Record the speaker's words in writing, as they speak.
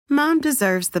Mom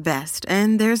deserves the best,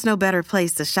 and there's no better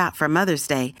place to shop for Mother's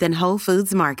Day than Whole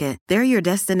Foods Market. They're your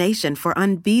destination for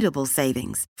unbeatable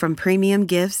savings, from premium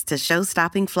gifts to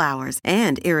show-stopping flowers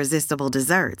and irresistible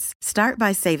desserts. Start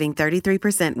by saving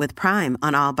 33% with Prime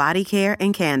on all body care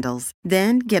and candles.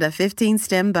 Then get a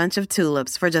 15-stem bunch of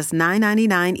tulips for just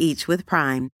 $9.99 each with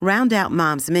Prime. Round out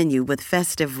Mom's menu with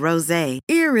festive rosé,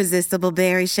 irresistible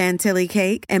berry chantilly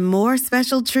cake, and more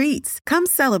special treats. Come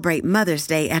celebrate Mother's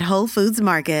Day at Whole Foods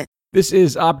Market. This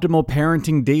is Optimal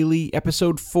Parenting Daily,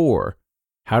 Episode 4,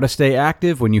 How to Stay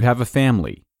Active When You Have a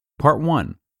Family, Part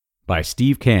 1, by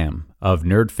Steve Kamb of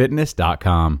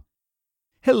nerdfitness.com.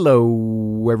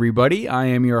 Hello, everybody. I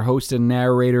am your host and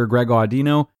narrator, Greg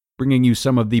Audino, bringing you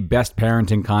some of the best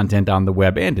parenting content on the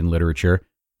web and in literature.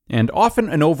 And often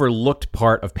an overlooked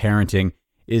part of parenting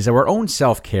is our own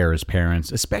self-care as parents,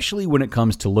 especially when it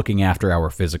comes to looking after our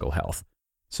physical health.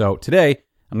 So today,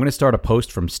 I'm going to start a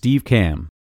post from Steve Kamb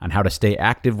on how to stay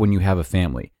active when you have a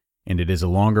family. And it is a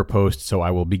longer post, so I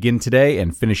will begin today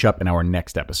and finish up in our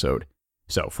next episode.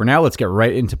 So for now, let's get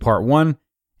right into part 1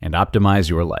 and optimize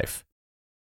your life.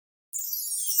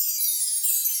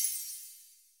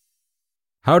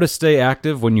 How to Stay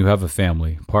Active When You Have a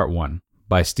Family, Part 1,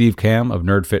 by Steve Kamb of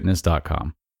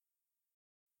nerdfitness.com.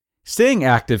 Staying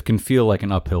active can feel like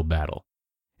an uphill battle.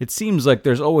 It seems like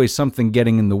there's always something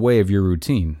getting in the way of your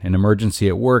routine, an emergency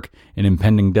at work, an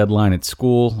impending deadline at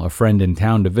school, a friend in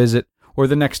town to visit, or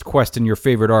the next quest in your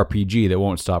favorite RPG that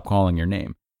won't stop calling your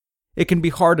name. It can be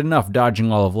hard enough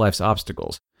dodging all of life's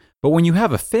obstacles, but when you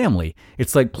have a family,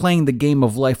 it's like playing the game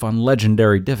of life on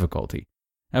legendary difficulty.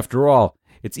 After all,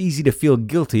 it's easy to feel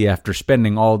guilty after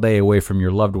spending all day away from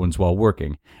your loved ones while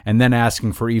working, and then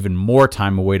asking for even more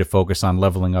time away to focus on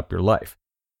leveling up your life.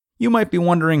 You might be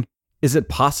wondering, is it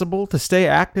possible to stay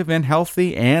active and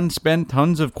healthy and spend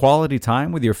tons of quality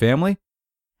time with your family?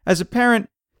 As a parent,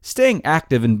 staying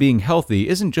active and being healthy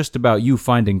isn't just about you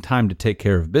finding time to take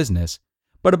care of business,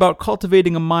 but about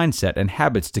cultivating a mindset and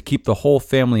habits to keep the whole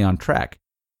family on track.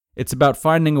 It's about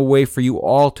finding a way for you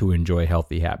all to enjoy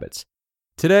healthy habits.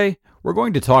 Today, we're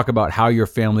going to talk about how your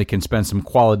family can spend some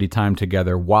quality time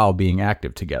together while being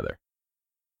active together.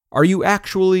 Are you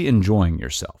actually enjoying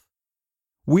yourself?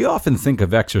 We often think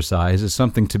of exercise as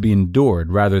something to be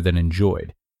endured rather than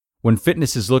enjoyed. When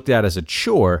fitness is looked at as a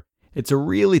chore, it's a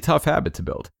really tough habit to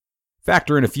build.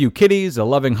 Factor in a few kiddies, a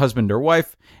loving husband or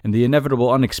wife, and the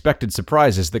inevitable unexpected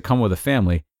surprises that come with a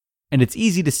family, and it's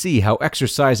easy to see how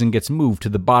exercising gets moved to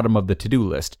the bottom of the to-do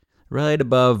list, right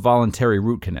above voluntary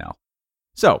root canal.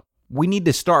 So, we need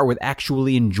to start with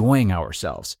actually enjoying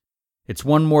ourselves. It's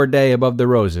one more day above the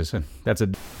roses, and that's a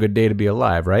good day to be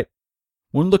alive, right?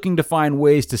 When looking to find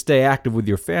ways to stay active with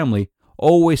your family,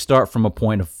 always start from a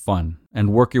point of fun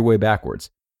and work your way backwards.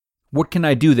 What can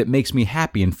I do that makes me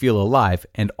happy and feel alive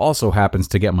and also happens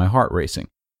to get my heart racing?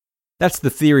 That's the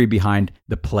theory behind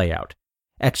the play out.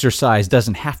 Exercise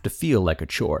doesn't have to feel like a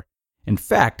chore. In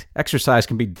fact, exercise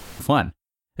can be fun,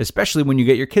 especially when you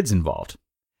get your kids involved.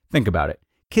 Think about it.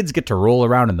 Kids get to roll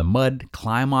around in the mud,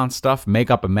 climb on stuff, make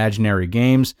up imaginary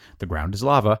games, the ground is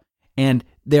lava, and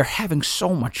they're having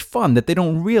so much fun that they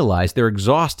don't realize they're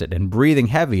exhausted and breathing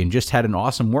heavy and just had an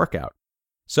awesome workout.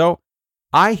 So,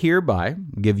 I hereby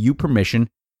give you permission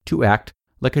to act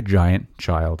like a giant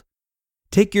child.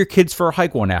 Take your kids for a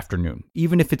hike one afternoon,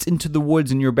 even if it's into the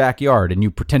woods in your backyard and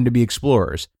you pretend to be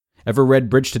explorers. Ever read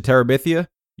Bridge to Terabithia?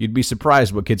 You'd be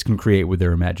surprised what kids can create with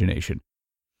their imagination.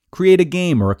 Create a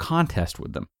game or a contest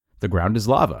with them. The ground is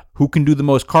lava. Who can do the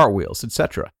most cartwheels,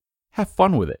 etc. Have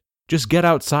fun with it. Just get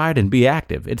outside and be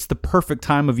active. It's the perfect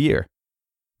time of year.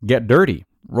 Get dirty.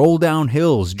 Roll down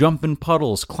hills, jump in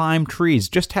puddles, climb trees.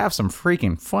 Just have some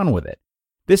freaking fun with it.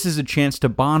 This is a chance to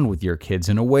bond with your kids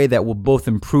in a way that will both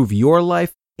improve your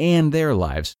life and their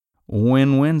lives.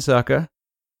 Win-win, sucker.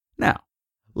 Now,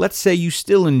 let's say you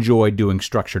still enjoy doing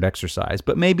structured exercise,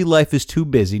 but maybe life is too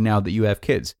busy now that you have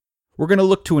kids. We're going to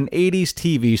look to an 80s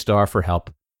TV star for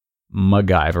help.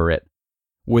 MacGyver it.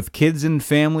 With kids and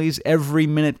families, every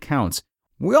minute counts.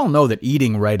 We all know that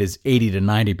eating right is 80 to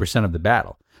 90% of the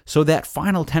battle, so that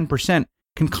final 10%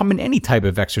 can come in any type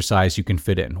of exercise you can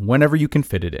fit in, whenever you can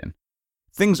fit it in.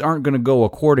 Things aren't going to go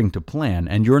according to plan,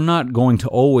 and you're not going to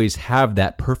always have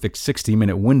that perfect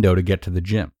 60-minute window to get to the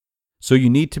gym. So you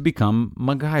need to become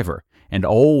MacGyver, and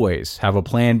always have a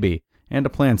plan B and a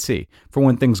plan C for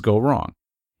when things go wrong.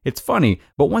 It's funny,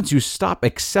 but once you stop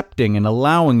accepting and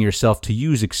allowing yourself to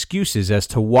use excuses as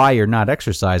to why you're not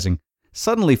exercising,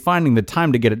 suddenly finding the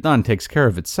time to get it done takes care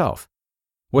of itself.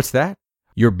 What's that?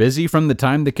 You're busy from the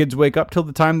time the kids wake up till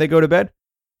the time they go to bed?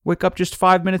 Wake up just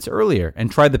 5 minutes earlier and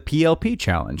try the PLP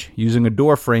challenge using a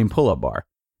door frame pull-up bar.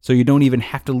 so you don't even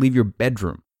have to leave your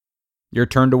bedroom. Your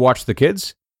turn to watch the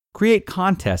kids? Create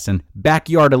contests and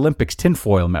backyard Olympics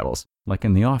tinfoil medals, like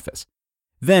in The Office.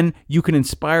 Then you can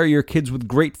inspire your kids with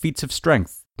great feats of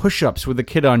strength, push-ups with a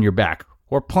kid on your back,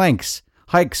 or planks,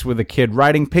 hikes with a kid,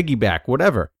 riding piggyback,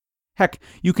 whatever. Heck,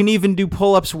 you can even do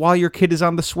pull-ups while your kid is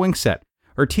on the swing set,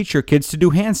 or teach your kids to do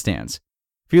handstands.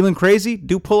 Feeling crazy?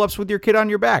 Do pull-ups with your kid on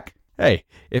your back. Hey,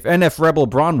 if NF Rebel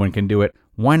Bronwyn can do it,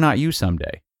 why not you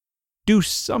someday? Do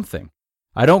something.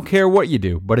 I don't care what you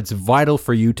do, but it's vital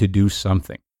for you to do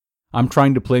something. I'm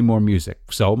trying to play more music,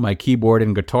 so my keyboard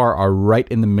and guitar are right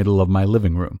in the middle of my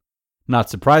living room. Not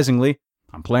surprisingly,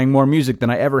 I'm playing more music than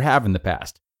I ever have in the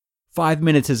past. 5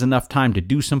 minutes is enough time to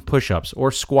do some push-ups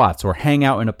or squats or hang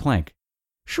out in a plank.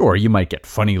 Sure, you might get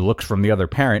funny looks from the other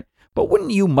parent, but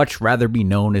wouldn't you much rather be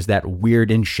known as that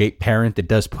weird in-shape parent that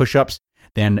does push-ups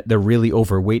than the really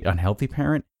overweight, unhealthy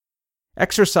parent?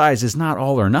 Exercise is not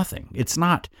all or nothing. It's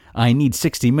not, I need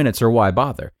 60 minutes or why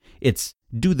bother. It's,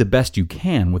 do the best you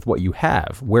can with what you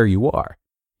have, where you are.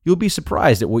 You'll be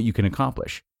surprised at what you can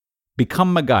accomplish.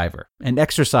 Become MacGyver and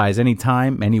exercise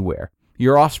anytime, anywhere.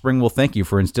 Your offspring will thank you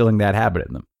for instilling that habit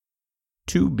in them.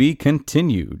 To be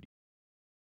continued.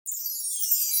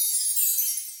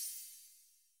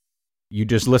 You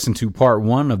just listened to part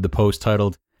 1 of the post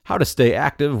titled, How to Stay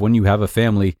Active When You Have a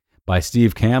Family by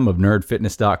Steve Kamb of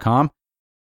nerdfitness.com.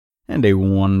 And a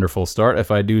wonderful start,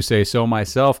 if I do say so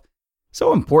myself.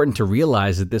 So important to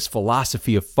realize that this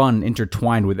philosophy of fun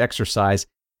intertwined with exercise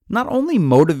not only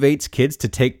motivates kids to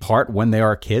take part when they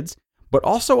are kids, but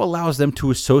also allows them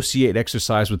to associate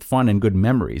exercise with fun and good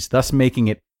memories, thus making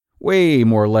it way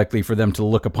more likely for them to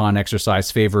look upon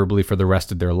exercise favorably for the rest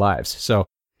of their lives. So,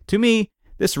 to me,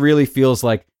 this really feels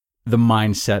like the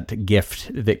mindset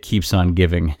gift that keeps on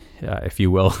giving, if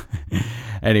you will.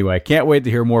 Anyway, can't wait to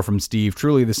hear more from Steve.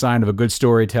 Truly the sign of a good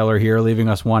storyteller here, leaving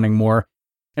us wanting more.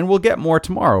 And we'll get more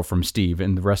tomorrow from Steve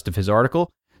in the rest of his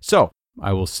article. So,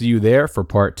 I will see you there for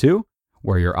part 2,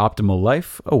 where your optimal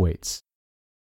life awaits.